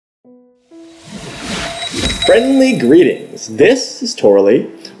Friendly greetings. This is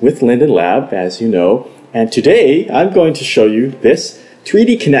Torley with Linden Lab, as you know, and today I'm going to show you this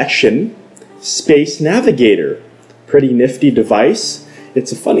 3D Connexion Space Navigator. Pretty nifty device.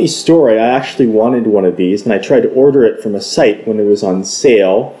 It's a funny story. I actually wanted one of these and I tried to order it from a site when it was on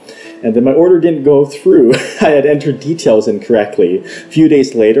sale, and then my order didn't go through. I had entered details incorrectly. A few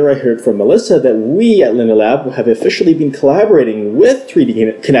days later I heard from Melissa that we at Linden Lab have officially been collaborating with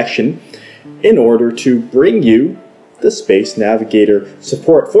 3D Connexion in order to bring you the Space Navigator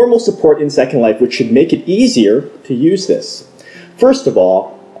support, formal support in Second Life, which should make it easier to use this. First of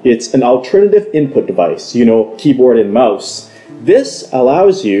all, it's an alternative input device, keyboard and mouse. This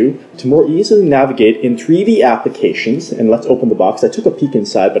allows you to more easily navigate in 3D applications, and let's open the box. I took a peek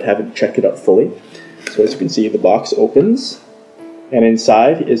inside but haven't checked it out fully. So as you can see, the box opens, and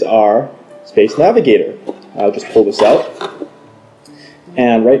inside is our Space Navigator. I'll just pull this out.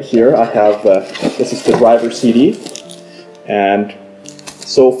 And right here I have, this is the driver CD, and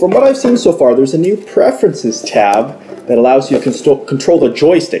so from what I've seen so far, there's a new Preferences tab that allows you to control the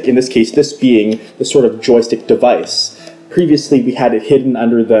joystick, in this case this being the sort of joystick device. Previously we had it hidden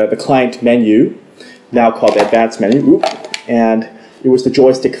under the client menu, now called the advanced menu, and it was the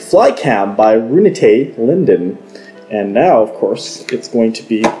joystick Flycam by Runete Linden. And now, of course, it's going to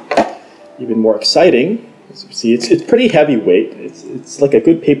be even more exciting. As you see, it's pretty heavyweight. It's like a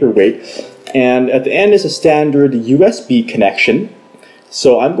good paperweight. And at the end is a standard USB connection.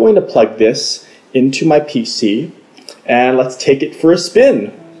 So I'm going to plug this into my PC, and let's take it for a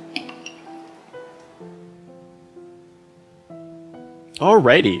spin.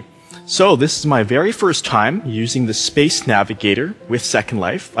 Alrighty, so this is my very first time using the Space Navigator with Second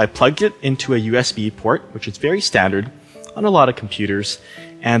Life. I plugged it into a USB port, which is very standard on a lot of computers,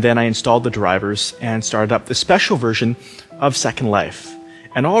 and then I installed the drivers and started up the special version of Second Life.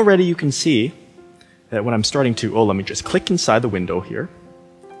 And already you can see that when I'm starting to, let me just click inside the window here.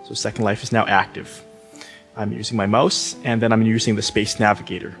 So Second Life is now active. I'm using my mouse, and then I'm using the Space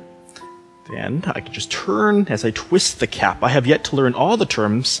Navigator. Then I can just turn as I twist the cap. I have yet to learn all the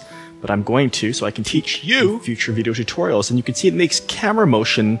terms, but I'm going to, so I can teach you future video tutorials. And you can see it makes camera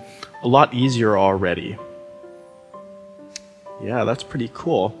motion a lot easier already. Yeah, that's pretty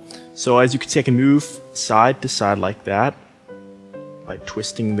cool. So as you can see, I can move side to side like that by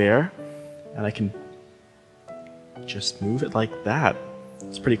twisting there, and I can just move it like that.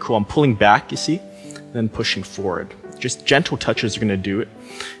 It's pretty cool. I'm pulling back, you see, then pushing forward. Just gentle touches are going to do it.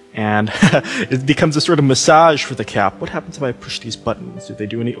 And it becomes a sort of massage for the cap. What happens if I push these buttons? Do they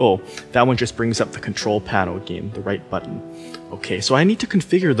do any? Oh, that one just brings up the control panel again, the right button. Okay, so I need to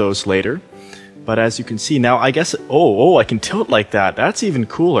configure those later. But as you can see now, I guess, I can tilt like that. That's even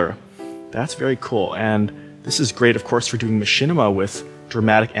cooler. That's very cool. And this is great, of course, for doing machinima with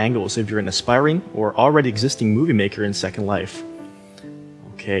dramatic angles if you're an aspiring or already existing movie maker in Second Life.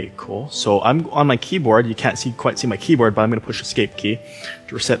 Okay, cool. So I'm on my keyboard. You can't quite see my keyboard, but I'm going to push Escape key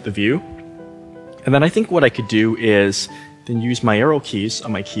to reset the view. And then I think what I could do is then use my arrow keys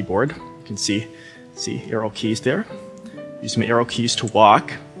on my keyboard. You can see arrow keys there. Use my arrow keys to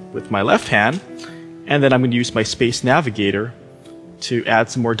walk with my left hand, and then I'm going to use my Space Navigator to add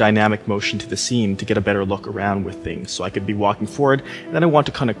some more dynamic motion to the scene to get a better look around with things. So I could be walking forward, and then I want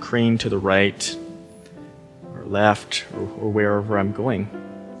to kind of crane to the right or left or wherever I'm going.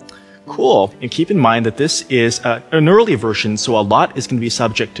 Cool. And keep in mind that this is an early version, so a lot is going to be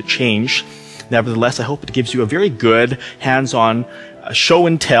subject to change. Nevertheless, I hope it gives you a very good hands-on show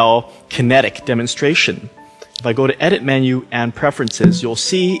and tell kinetic demonstration. If I go to Edit menu and Preferences, you'll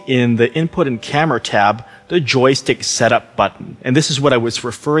see in the Input and Camera tab the joystick setup button. And this is what I was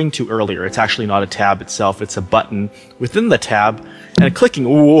referring to earlier. It's actually not a tab itself, it's a button within the tab. And clicking,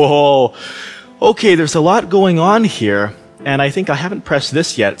 whoa! Okay, there's a lot going on here. And I think I haven't pressed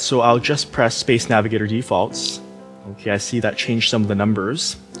this yet, so I'll just press Space Navigator Defaults. Okay, I see that changed some of the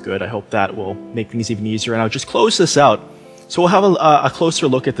numbers. Good, I hope that will make things even easier. And I'll just close this out. So we'll have a closer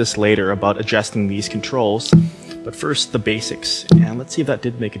look at this later about adjusting these controls. But first, the basics. And let's see if that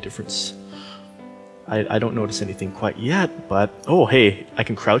did make a difference. I don't notice anything quite yet, but oh, hey, I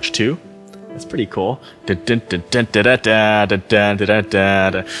can crouch too. That's pretty cool. A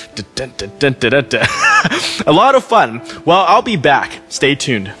lot of fun. Well, I'll be back. Stay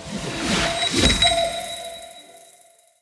tuned.